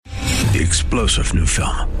The explosive new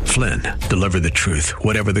film, Flynn, deliver the truth,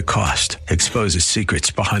 whatever the cost, exposes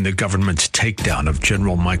secrets behind the government's takedown of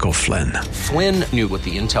General Michael Flynn. Flynn knew what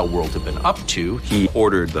the intel world had been up to. He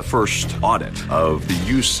ordered the first audit of the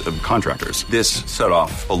use of contractors. This set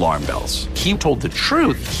off alarm bells. He told the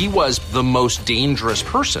truth. He was the most dangerous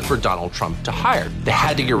person for Donald Trump to hire. They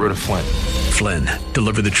had to get rid of Flynn. Flynn,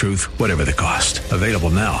 deliver the truth, whatever the cost. Available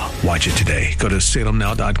now. Watch it today. Go to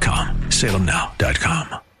salemnow.com.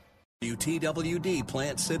 salemnow.com. WTWD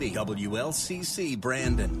Plant City, WLCC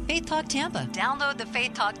Brandon. Faith Talk Tampa. Download the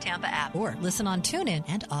Faith Talk Tampa app or listen on TuneIn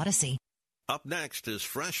and Odyssey. Up next is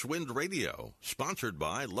Fresh Wind Radio, sponsored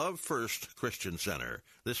by Love First Christian Center.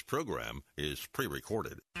 This program is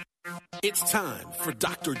pre-recorded. It's time for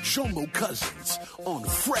Dr. Jomo Cousins on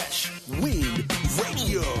Fresh Wind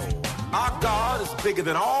Radio. Our God is bigger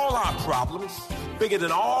than all our problems, bigger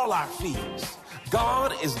than all our fears.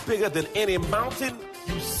 God is bigger than any mountain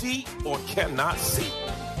you see or cannot see.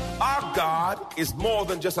 Our God is more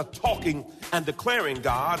than just a talking and declaring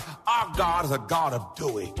God. Our God is a God of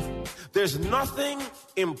doing. There's nothing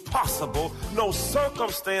impossible, no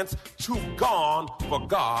circumstance too gone for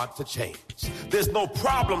God to change. There's no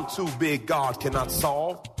problem too big God cannot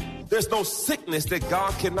solve. There's no sickness that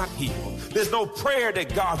God cannot heal. There's no prayer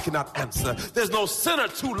that God cannot answer. There's no sinner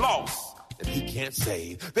too lost that he can't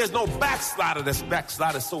save. There's no backslider that's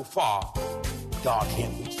backslided so far God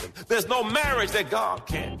can't reach them. There's no marriage that God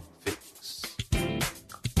can't fix.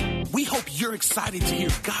 We hope you're excited to hear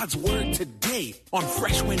God's word today on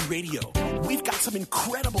Fresh Wind Radio. We've got some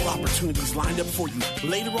incredible opportunities lined up for you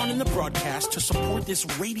later on in the broadcast to support this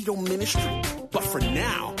radio ministry. But for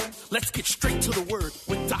now, let's get straight to the word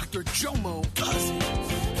with Dr. Jomo Cousins.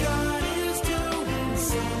 God is doing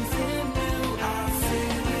something new. I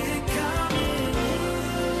feel it coming.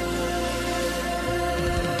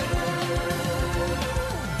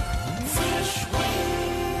 Fresh Wind.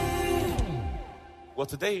 Well,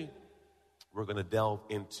 today we're going to delve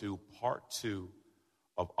into part 2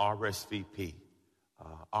 of RSVP.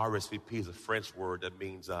 RSVP is a French word that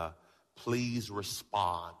means please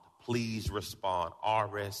respond. Please respond.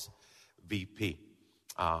 RSVP.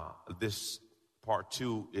 This part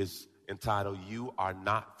 2 is entitled, You Are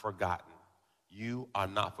Not Forgotten. You are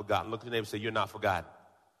not forgotten. Look at your neighbor and say, you're not forgotten.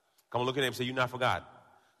 Come on, look at your neighbor and say, you're not forgotten.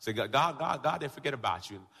 Say, God didn't forget about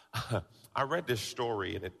you. I read this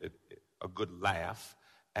story, and it a good laugh.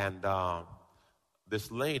 And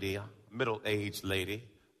this lady, middle-aged lady,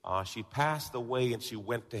 she passed away and she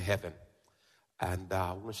went to heaven. And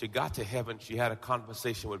when she got to heaven, she had a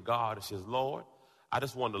conversation with God. And she says, Lord, I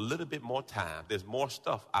just wanted a little bit more time. There's more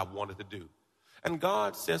stuff I wanted to do. And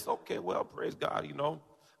God says, okay, well, praise God,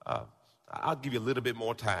 I'll give you a little bit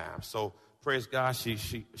more time. So praise God,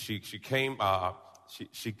 she came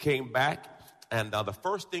back. And the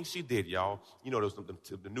first thing she did, y'all, there's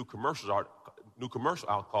the new commercial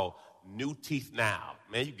out called New Teeth Now.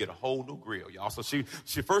 Man, you get a whole new grill, y'all. So she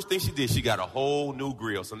first thing she did, she got a whole new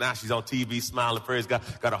grill. So now she's on TV smiling, praise God,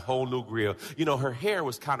 got a whole new grill. Her hair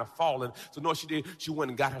was kind of falling. So what she did, she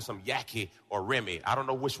went and got her some Yaki or Remy. I don't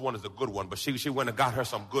know which one is the good one, but she went and got her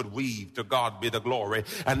some good weave. To God be the glory.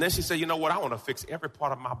 And then she said, you know what, I want to fix every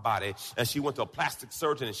part of my body. And she went to a plastic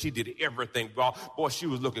surgeon and she did everything, y'all. Boy, she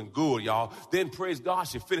was looking good, y'all. Then praise God,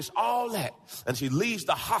 she finished all that. And she leaves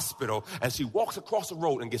the hospital and she walks across the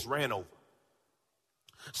road and gets ran over.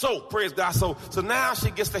 So, praise God. So now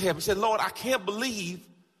she gets to heaven. She said, Lord, I can't believe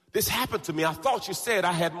this happened to me. I thought you said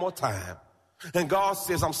I had more time. And God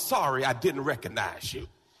says, I'm sorry I didn't recognize you.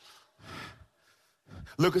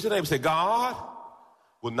 Look at your neighbor and say, God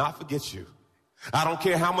will not forget you. I don't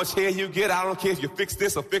care how much hair you get. I don't care if you fix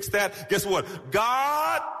this or fix that. Guess what?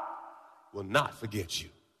 God will not forget you.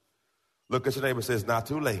 Look at your neighbor and say, it's not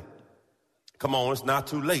too late. Come on, it's not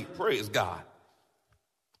too late. Praise God.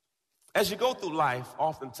 As you go through life,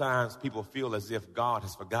 oftentimes people feel as if God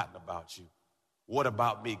has forgotten about you. What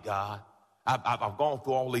about me, God? I've gone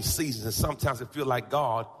through all these seasons, and sometimes it feels like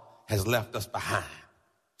God has left us behind.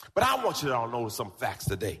 But I want you to all know some facts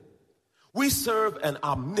today. We serve an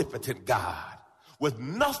omnipotent God, with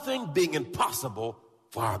nothing being impossible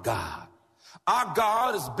for our God. Our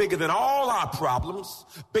God is bigger than all our problems,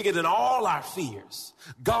 bigger than all our fears.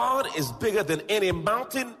 God is bigger than any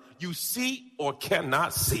mountain you see or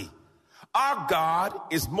cannot see. Our God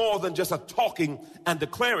is more than just a talking and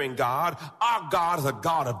declaring God. Our God is a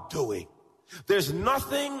God of doing. There's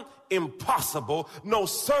nothing impossible, no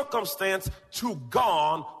circumstance too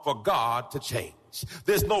gone for God to change.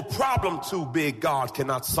 There's no problem too big God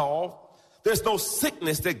cannot solve. There's no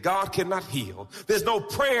sickness that God cannot heal. There's no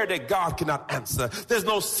prayer that God cannot answer. There's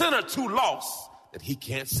no sinner too lost that he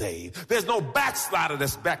can't save. There's no backslider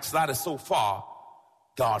that's backslided so far,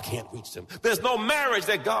 God can't reach them. There's no marriage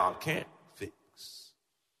that God can't fix.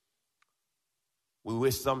 We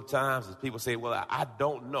wish sometimes as people say, well, I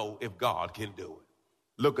don't know if God can do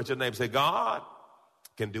it. Look at your neighbor and say, God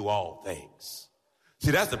can do all things.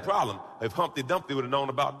 See, that's the problem. If Humpty Dumpty would have known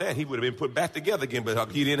about that, he would have been put back together again,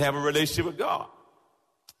 but he didn't have a relationship with God.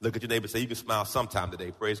 Look at your neighbor and say, you can smile sometime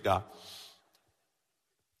today. Praise God.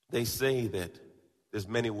 They say that there's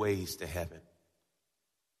many ways to heaven,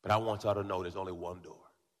 but I want y'all to know there's only one door.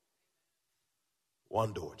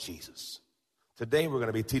 One door, Jesus. Today we're going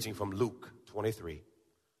to be teaching from Luke 23.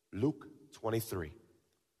 Luke 23.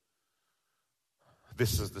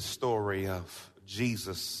 This is the story of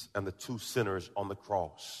Jesus and the two sinners on the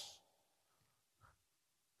cross.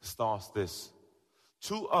 It starts this.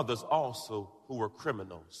 Two others also who were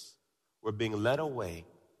criminals were being led away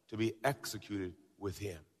to be executed with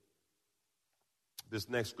him. This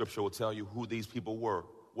next scripture will tell you who these people were,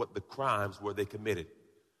 what the crimes were they committed.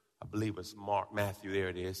 I believe it's Matthew, there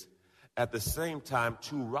it is. At the same time,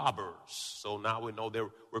 two robbers. So now we know they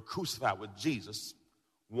were crucified with Jesus,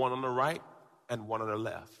 one on the right and one on the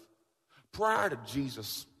left. Prior to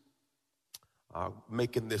Jesus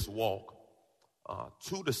making this walk,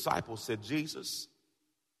 two disciples said, Jesus,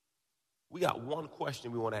 we got one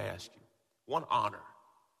question we want to ask you, one honor.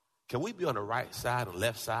 Can we be on the right side and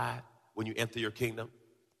left side when you enter your kingdom?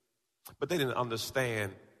 But they didn't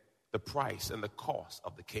understand the price and the cost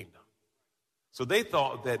of the kingdom. So they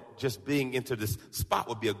thought that just being into this spot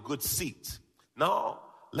would be a good seat. No,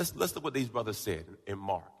 let's look what these brothers said in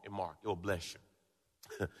Mark. It will bless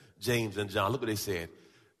you. James and John, look what they said.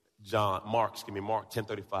 Mark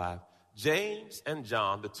 10:35. James and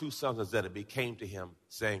John, the two sons of Zebedee, came to him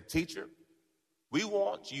saying, Teacher, we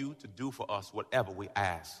want you to do for us whatever we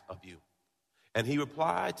ask of you. And he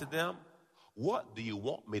replied to them, what do you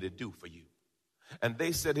want me to do for you? And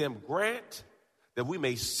they said to him, grant that we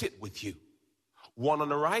may sit with you, one on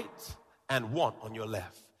the right and one on your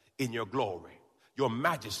left, in your glory, your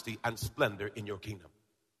majesty and splendor in your kingdom.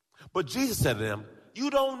 But Jesus said to them, you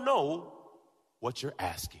don't know what you're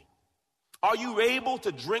asking. Are you able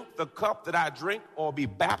to drink the cup that I drink, or be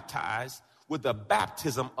baptized with the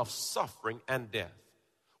baptism of suffering and death,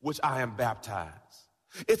 which I am baptized?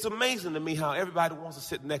 It's amazing to me how everybody wants to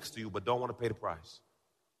sit next to you but don't want to pay the price.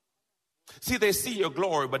 See, they see your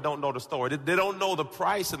glory but don't know the story. They don't know the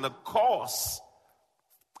price and the cost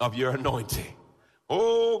of your anointing.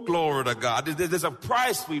 Oh, glory to God. There's a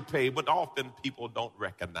price we pay, but often people don't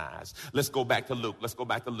recognize. Let's go back to Luke.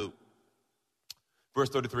 Verse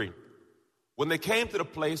 33. When they came to the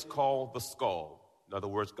place called the Skull, in other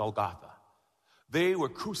words, Golgotha, they were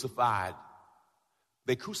crucified.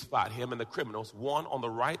 They crucified him and the criminals, one on the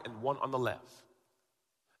right and one on the left.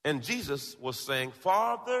 And Jesus was saying,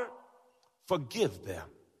 Father, forgive them,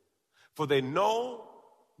 for they know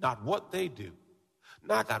not what they do.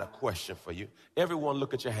 Now I got a question for you. Everyone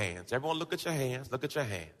look at your hands. Everyone look at your hands. Look at your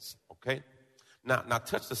hands, okay? Now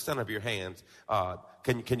touch the center of your hands.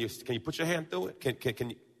 Can you put your hand through it? Can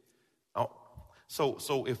you? Oh,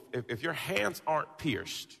 so if your hands aren't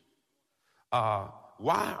pierced,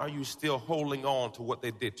 why are you still holding on to what they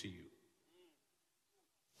did to you?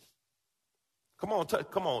 Come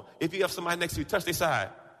on. If you have somebody next to you, touch their side.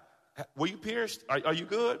 Were you pierced? Are you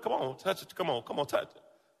good? Come on, touch it. Come on, touch it.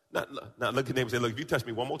 Now look at them and say, look, if you touch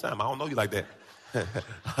me one more time, I don't know you like that.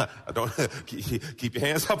 I don't keep your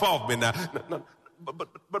hands up off me now. No, but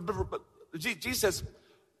Jesus says,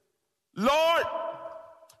 Lord,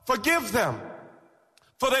 forgive them,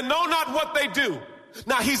 for they know not what they do.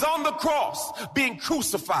 Now he's on the cross being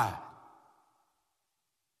crucified.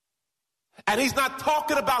 And he's not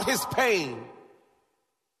talking about his pain.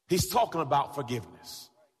 He's talking about forgiveness.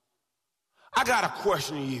 I got a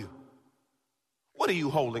question to you. What are you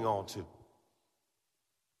holding on to?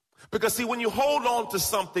 Because see, when you hold on to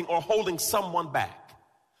something or holding someone back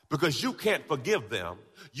because you can't forgive them,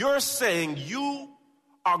 you're saying you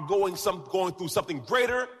are going through something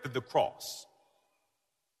greater than the cross.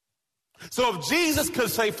 So if Jesus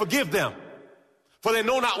could say, forgive them, for they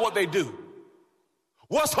know not what they do,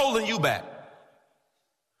 what's holding you back?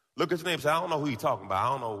 Look at your name and say, I don't know who he's talking about. I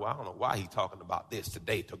don't know why he's talking about this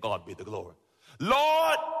today. To God be the glory.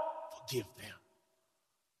 Lord, forgive them,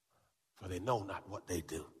 for they know not what they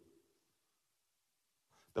do.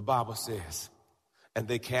 The Bible says, and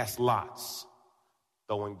they cast lots,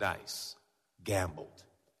 throwing dice, gambled,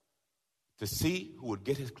 to see who would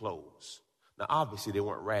get his clothes. Now, obviously, they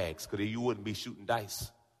weren't rags, because you wouldn't be shooting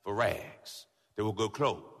dice for rags. They were good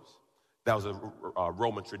clothes. That was a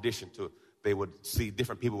Roman tradition. They would see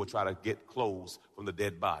different people would try to get clothes from the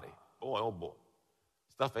dead body. Boy, oh boy.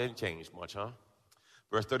 Stuff ain't changed much, huh?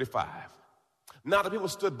 Verse 35. Now the people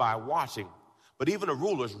stood by watching, but even the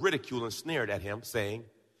rulers ridiculed and sneered at him, saying,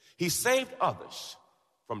 he saved others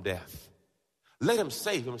from death. Let him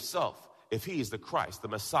save himself if he is the Christ, the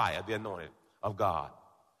Messiah, the anointed of God,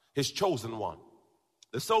 his chosen one.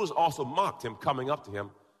 The soldiers also mocked him, coming up to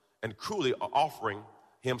him and cruelly offering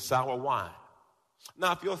him sour wine.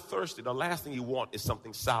 Now, if you're thirsty, the last thing you want is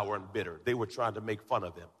something sour and bitter. They were trying to make fun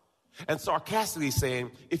of them. And sarcastically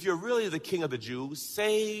saying, if you're really the king of the Jews,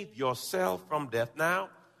 save yourself from death. Now,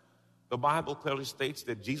 the Bible clearly states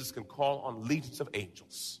that Jesus can call on legions of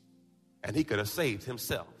angels, and he could have saved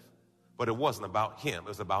himself. But it wasn't about him, it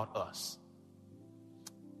was about us.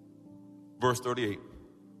 Verse 38.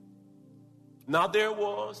 Now there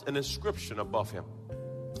was an inscription above him.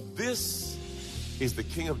 This is the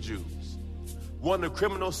King of Jews. One of the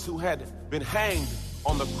criminals who had been hanged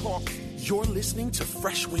on the cross. You're listening to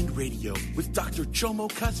Fresh Wind Radio with Dr. Jomo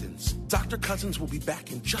Cousins. Dr. Cousins will be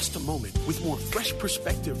back in just a moment with more fresh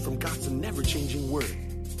perspective from God's never-changing word.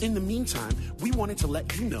 In the meantime, we wanted to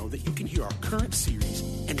let you know that you can hear our current series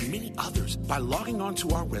and many others by logging on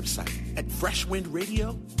to our website at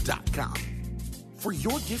freshwindradio.com. For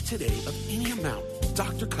your gift today of any amount,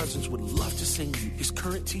 Dr. Cousins would love to send you his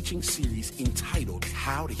current teaching series entitled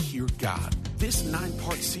How to Hear God. This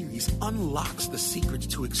 9-part series unlocks the secrets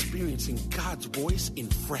to experiencing God's voice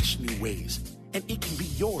in fresh new ways, and it can be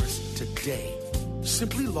yours today.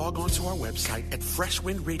 Simply log on to our website at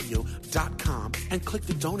freshwindradio.com and click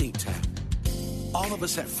the Donate tab. All of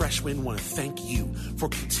us at Freshwind want to thank you for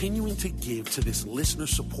continuing to give to this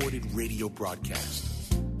listener-supported radio broadcast.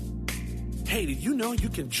 Hey, did you know you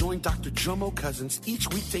can join Dr. Jomo Cousins each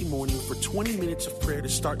weekday morning for 20 minutes of prayer to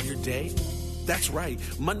start your day? That's right.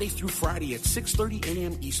 Monday through Friday at 6:30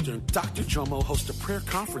 a.m. Eastern, Dr. Jomo hosts a prayer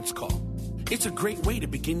conference call. It's a great way to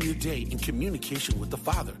begin your day in communication with the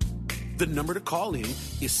Father. The number to call in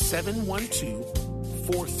is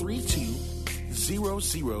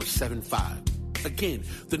 712-432-0075. Again,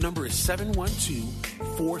 the number is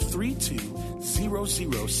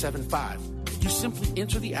 712-432-0075. You simply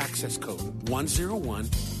enter the access code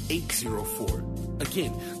 101804.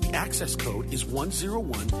 Again, the access code is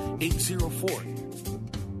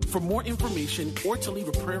 101804. For more information or to leave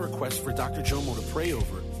a prayer request for Dr. Jomo to pray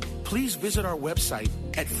over, please visit our website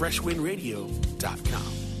at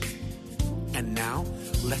freshwindradio.com. And now,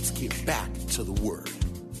 let's get back to the Word.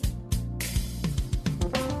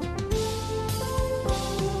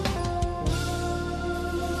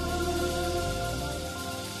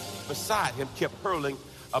 Beside him kept hurling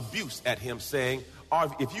abuse at him, saying,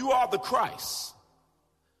 if you are the Christ,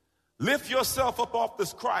 lift yourself up off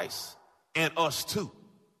this Christ and us too.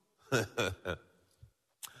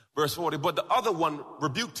 Verse 40, but the other one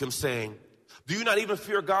rebuked him, saying, do you not even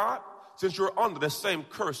fear God, since you're under the same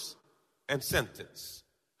curse and sentence?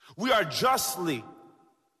 We are justly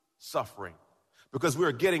suffering because we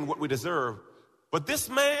are getting what we deserve, but this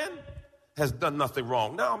man has done nothing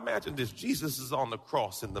wrong. Now imagine this. Jesus is on the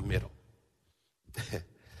cross in the middle.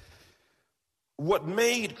 What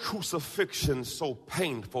crucifixion so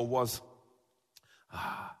painful was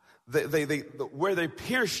where they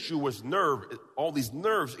pierced you was all these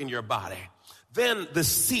nerves in your body. Then the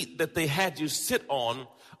seat that they had you sit on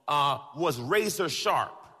was razor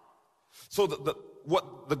sharp. So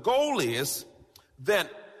what the goal is that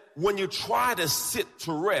when you try to sit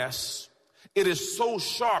to rest, it is so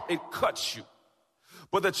sharp, it cuts you.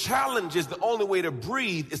 But the challenge is the only way to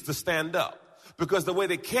breathe is to stand up. Because the way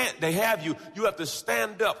they have you have to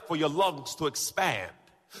stand up for your lungs to expand.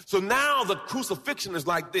 So now the crucifixion is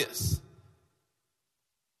like this.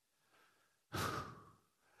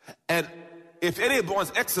 And if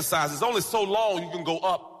anyone's exercise is only so long, you can go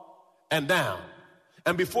up and down.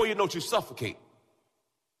 And before you know it, you suffocate.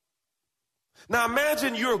 Now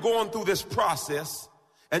imagine you're going through this process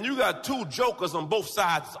and you got two jokers on both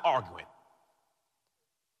sides arguing.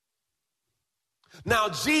 Now,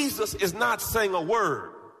 Jesus is not saying a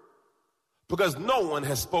word because no one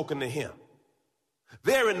has spoken to him.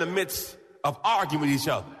 They're in the midst of arguing with each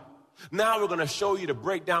other. Now we're going to show you the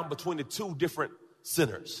breakdown between the two different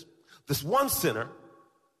sinners. This one sinner,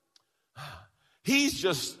 he's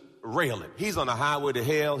just railing. He's on the highway to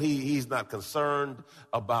hell. He's not concerned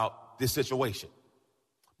about this situation.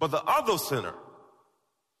 But the other sinner,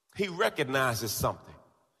 he recognizes something.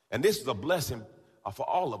 And this is a blessing for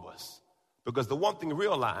all of us. Because the one thing to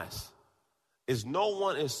realize is no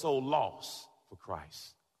one is so lost for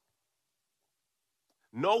Christ.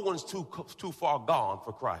 No one's too far gone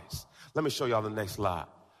for Christ. Let me show y'all the next slide.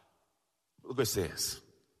 Look what it says.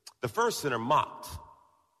 The first sinner mocked.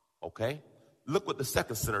 Okay? Look what the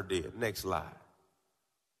second sinner did. Next slide.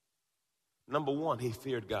 Number one, he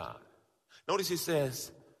feared God. Notice he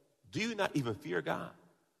says, do you not even fear God?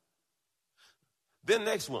 Then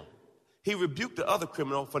next one, he rebuked the other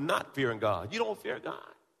criminal for not fearing God. You don't fear God.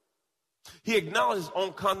 He acknowledged his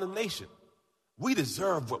own condemnation. We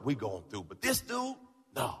deserve what we're going through, but this dude,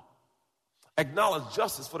 no. Acknowledge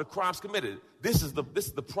justice for the crimes committed. This is the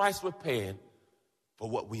price we're paying for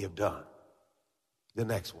what we have done. The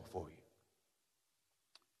next one for you.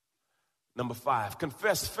 Number 5,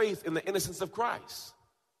 confess faith in the innocence of Christ.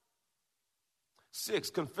 6,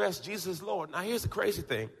 confess Jesus is Lord. Now here's the crazy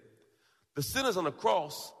thing. The sinners on the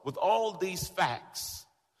cross with all these facts,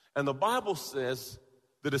 and the Bible says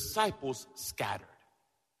the disciples scattered.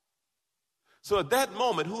 So at that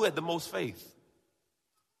moment, who had the most faith?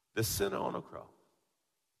 The sinner on the cross.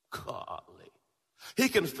 Golly. He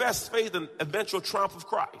confessed faith in eventual triumph of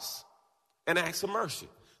Christ and asked for mercy.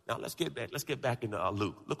 Now let's get back into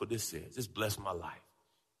Luke. Look what this says. This blessed my life.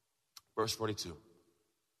 Verse 42.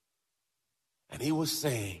 And he was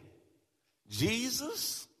saying,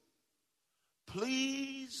 Jesus,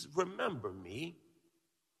 please remember me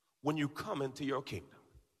when you come into your kingdom.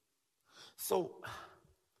 So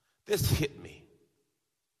this hit me.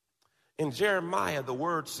 In Jeremiah, the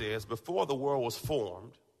word says, before the world was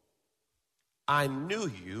formed, I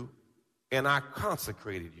knew you and I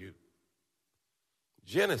consecrated you.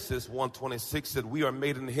 Genesis 1:26 said we are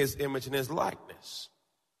made in his image and his likeness.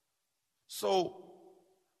 So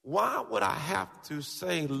why would I have to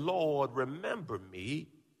say, Lord, remember me,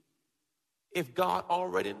 if God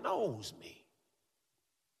already knows me?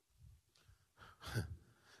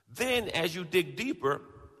 Then as you dig deeper,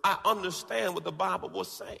 I understand what the Bible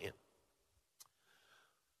was saying.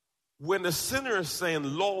 When the sinner is saying,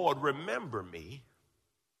 Lord, remember me,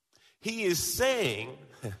 he is saying,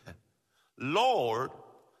 Lord,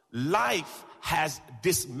 life has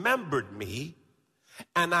dismembered me,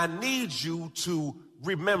 and I need you to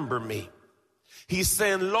remember me. He's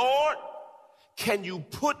saying, Lord, can you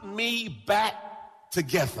put me back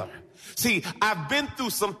together? See, I've been through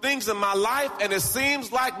some things in my life, and it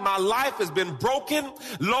seems like my life has been broken.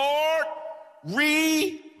 Lord,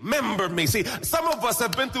 remember me. See, some of us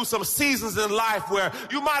have been through some seasons in life where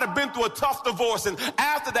you might have been through a tough divorce, and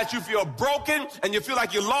after that you feel broken and you feel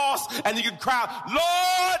like you're lost, and you can cry,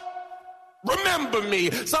 Lord, remember me.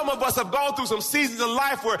 Some of us have gone through some seasons in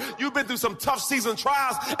life where you've been through some tough season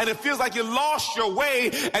trials, and it feels like you lost your way,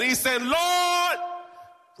 and he's saying, Lord,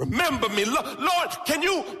 remember me. Lord, can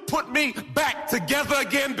you put me back together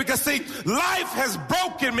again? Because see, life has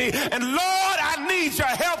broken me, and Lord, I need your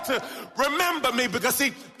help to remember me. Because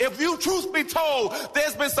see, if you, truth be told,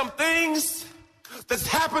 there's been some things that's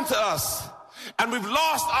happened to us, and we've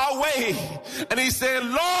lost our way. And he's saying,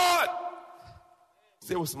 Lord,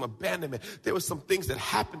 there was some abandonment. There was some things that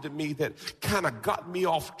happened to me that kind of got me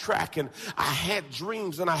off track, and I had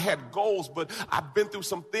dreams and I had goals, but I've been through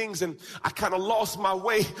some things and I kind of lost my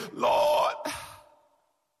way. Lord,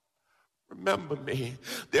 remember me.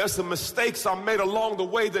 There's some mistakes I made along the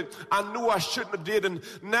way that I knew I shouldn't have did, and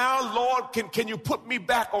now, Lord, can you put me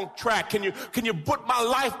back on track? Can you put my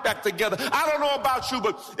life back together? I don't know about you,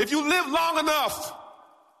 but if you live long enough,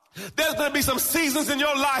 there's going to be some seasons in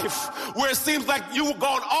your life where it seems like you've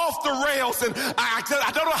gone off the rails, and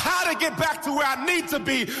I don't know how to get back to where I need to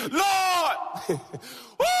be. Lord,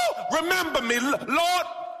 remember me. Lord,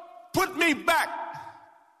 put me back.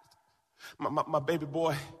 My baby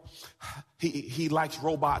boy, he likes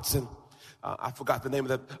robots, and I forgot the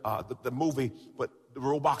name of the movie, but the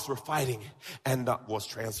robots were fighting, and was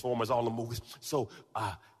Transformers, all the movies. So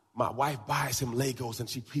my wife buys him Legos, and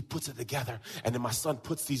he puts it together, and then my son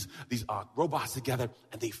puts these robots together,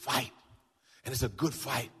 and they fight, and it's a good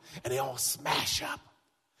fight, and they all smash up.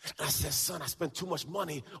 And I said, son, I spent too much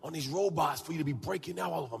money on these robots for you to be breaking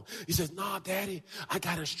out all of them. He says, nah, Daddy, I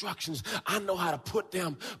got instructions. I know how to put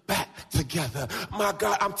them back together. My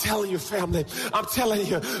God, I'm telling you, family, I'm telling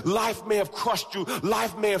you, life may have crushed you,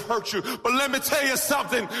 life may have hurt you, but let me tell you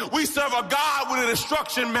something. We serve a God with an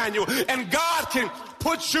instruction manual, and God can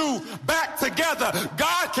put you back together.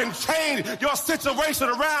 God can change your situation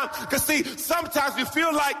around. Because see, sometimes we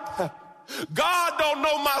feel like God don't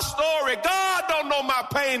know my story. God don't know my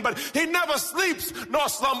pain, but he never sleeps nor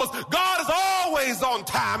slumbers. God is always on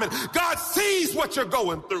time, and God sees what you're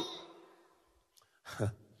going through.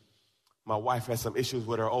 My wife had some issues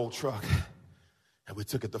with her old truck, and we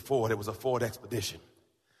took it to Ford. It was a Ford Expedition.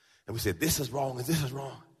 And we said, this is wrong and this is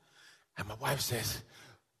wrong. And my wife says,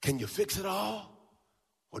 can you fix it all?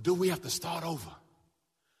 Or do we have to start over?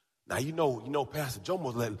 Now, you know, Pastor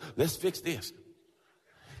Jomo, let's fix this.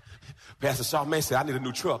 Pastor Charmaine said, I need a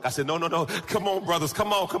new truck. I said, no. Come on, brothers.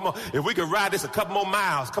 Come on. If we could ride this a couple more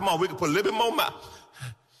miles, come on, we could put a little bit more miles.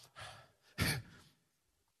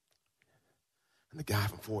 And the guy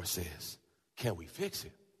from Ford says, can we fix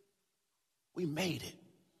it? We made it.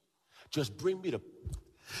 Just bring me the...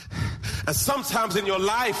 And sometimes in your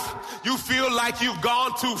life, you feel like you've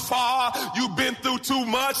gone too far, you've been through too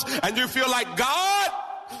much, and you feel like, God,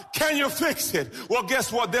 can you fix it? Well,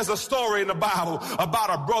 guess what? There's a story in the Bible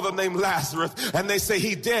about a brother named Lazarus, and they say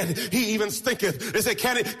he dead. He even stinketh. They say,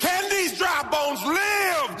 can these dry bones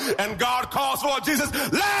live? And God calls for Jesus,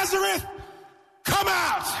 Lazarus, come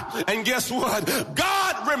out. And guess what?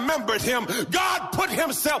 God remembered him. God put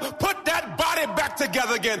that body back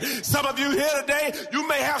together again. Some of you here today, you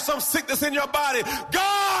may have some sickness in your body.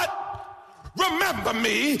 God, remember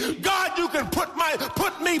me. God, you can put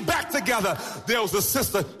me back together. There was a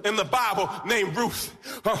sister in the Bible named Ruth.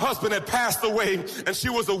 Her husband had passed away and she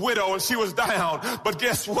was a widow and she was down. But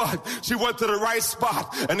guess what? She went to the right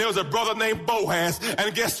spot and there was a brother named Boaz.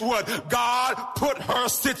 And guess what? God put her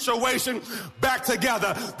situation back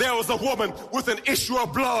together. There was a woman with an issue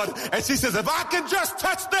of blood and she says, if I can just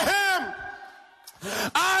touch the hem,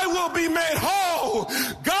 I will be made whole.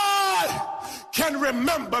 God can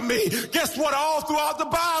remember me. Guess what? All throughout the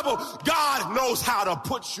Bible, God knows how to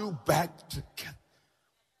put you back together.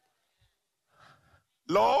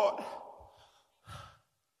 Lord,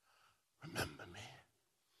 remember me.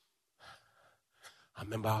 I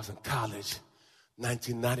remember I was in college,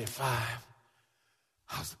 1995.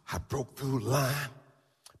 I broke through the line,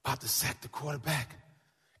 about to sack the quarterback,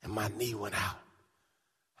 and my knee went out.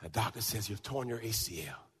 The doctor says, you've torn your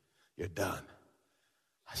ACL. You're done.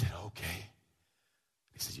 I said, okay.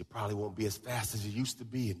 He says, you probably won't be as fast as you used to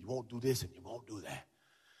be, and you won't do this, and you won't do that.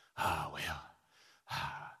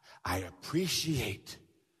 I appreciate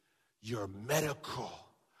your medical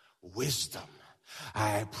wisdom.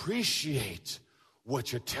 I appreciate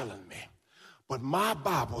what you're telling me. But my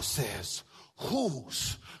Bible says,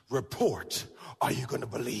 whose report are you going to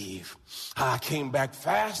believe? I came back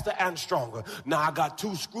faster and stronger. Now I got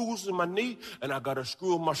 2 screws in my knee and I got a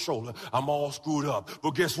screw in my shoulder. I'm all screwed up.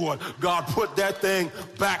 But guess what? God put that thing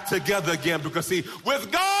back together again because see,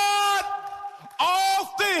 with God, all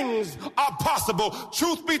things are possible.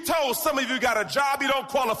 Truth be told, some of you got a job you don't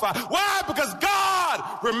qualify. Why? Because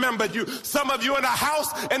God remembered you. Some of you in a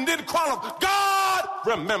house and didn't qualify. God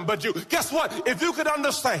remembered you. Guess what? If you could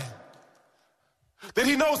understand that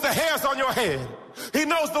he knows the hairs on your head. He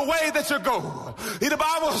knows the way that you go. The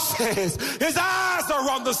Bible says his eyes are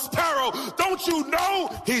on the sparrow. Don't you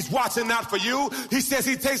know he's watching out for you? He says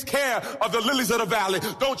he takes care of the lilies of the valley.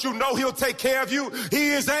 Don't you know he'll take care of you? He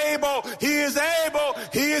is able. He is able.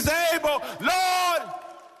 He is able. Lord,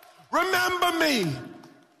 remember me.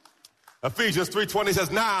 Ephesians 3:20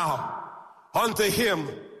 says, now unto him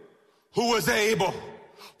who is able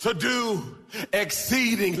to do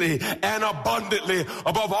exceedingly and abundantly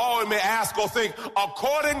above all we may ask or think,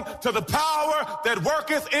 according to the power that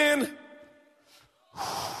worketh in.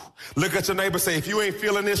 Look at your neighbor, say, if you ain't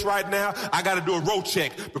feeling this right now, I got to do a road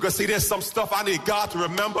check. Because see, there's some stuff I need God to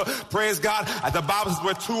remember. Praise God. The Bible says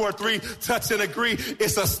where 2 or 3 touch and agree,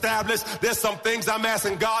 it's established. There's some things I'm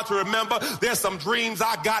asking God to remember. There's some dreams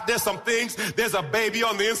I got. There's some things. There's a baby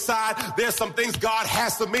on the inside. There's some things God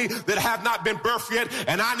has for me that have not been birthed yet.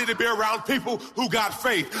 And I need to be around people who got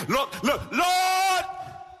faith. Look, Lord,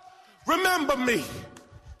 remember me.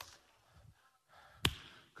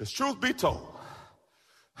 Because truth be told,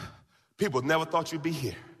 people never thought you'd be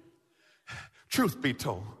here. Truth be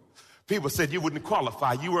told, people said you wouldn't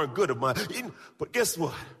qualify. You weren't good enough. But guess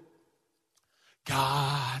what?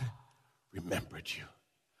 God remembered you.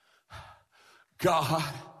 God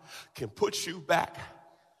can put you back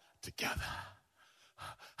together.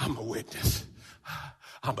 I'm a witness.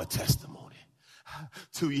 I'm a testimony.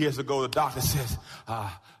 2 years ago, the doctor says,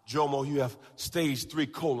 Jomo, you have stage 3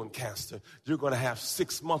 colon cancer. You're going to have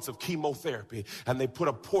 6 months of chemotherapy. And they put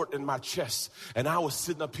a port in my chest. And I was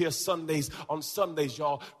sitting up here on Sundays,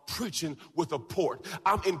 y'all, preaching with a port.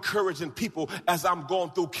 I'm encouraging people as I'm going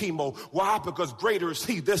through chemo. Why? Because greater is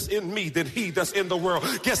he that's in me than he that's in the world.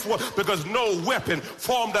 Guess what? Because no weapon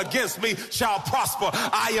formed against me shall prosper.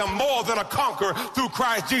 I am more than a conqueror through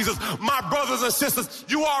Christ Jesus. My brothers and sisters,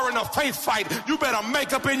 you are in a faith fight. You better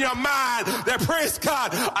make up in your mind that, praise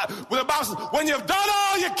God, when you've done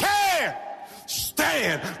all you can,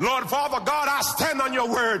 stand. Lord, Father God, I stand on your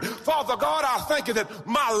word. Father God, I thank you that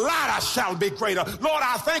my latter shall be greater. Lord,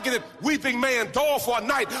 I thank you that weeping may endure for a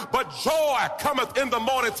night, but joy cometh in the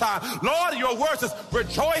morning time. Lord, your word says,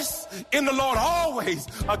 rejoice in the Lord always.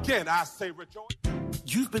 Again, I say rejoice.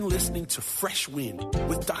 You've been listening to Fresh Wind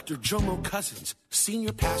with Dr. Jomo Cousins,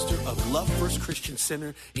 Senior Pastor of Love First Christian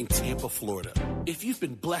Center in Tampa, Florida. If you've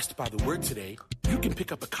been blessed by the word today, you can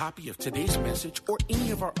pick up a copy of today's message or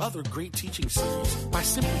any of our other great teaching series by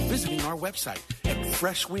simply visiting our website at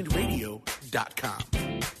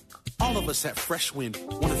freshwindradio.com. All of us at Fresh Wind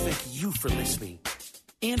want to thank you for listening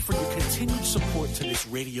and for your continued support to this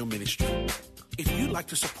radio ministry. If you'd like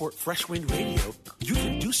to support Fresh Wind Radio, you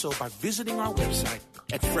can do so by visiting our website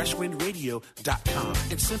at freshwindradio.com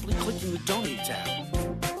and simply clicking the Donate tab.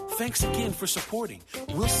 Thanks again for supporting.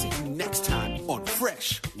 We'll see you next time on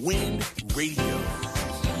Fresh Wind Radio.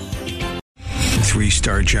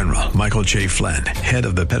 3-star General Michael J. Flynn, head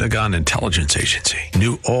of the Pentagon Intelligence Agency,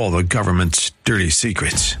 knew all the government's dirty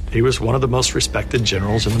secrets. He was one of the most respected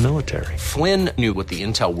generals in the military. Flynn knew what the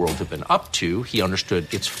intel world had been up to. He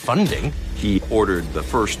understood its funding. He ordered the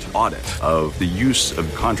first audit of the use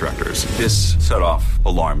of contractors. This set off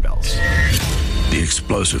alarm bells. The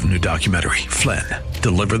explosive new documentary, Flynn,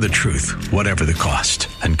 Deliver the Truth, Whatever the Cost,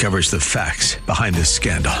 uncovers the facts behind this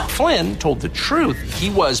scandal. Flynn told the truth. He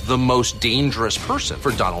was the most dangerous person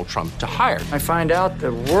for Donald Trump to hire. I find out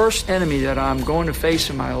the worst enemy that I'm going to face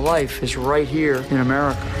in my life is right here in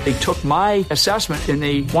America. They took my assessment and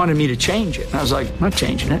they wanted me to change it. And I was like, I'm not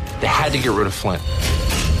changing it. They had to get rid of Flynn.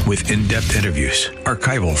 With in-depth interviews,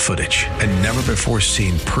 archival footage, and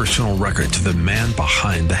never-before-seen personal records of the man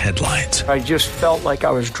behind the headlines. I just felt like I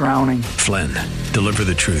was drowning. Flynn, Deliver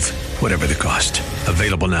the Truth, Whatever the Cost.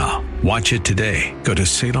 Available now. Watch it today. Go to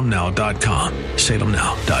salemnow.com.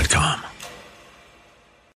 salemnow.com.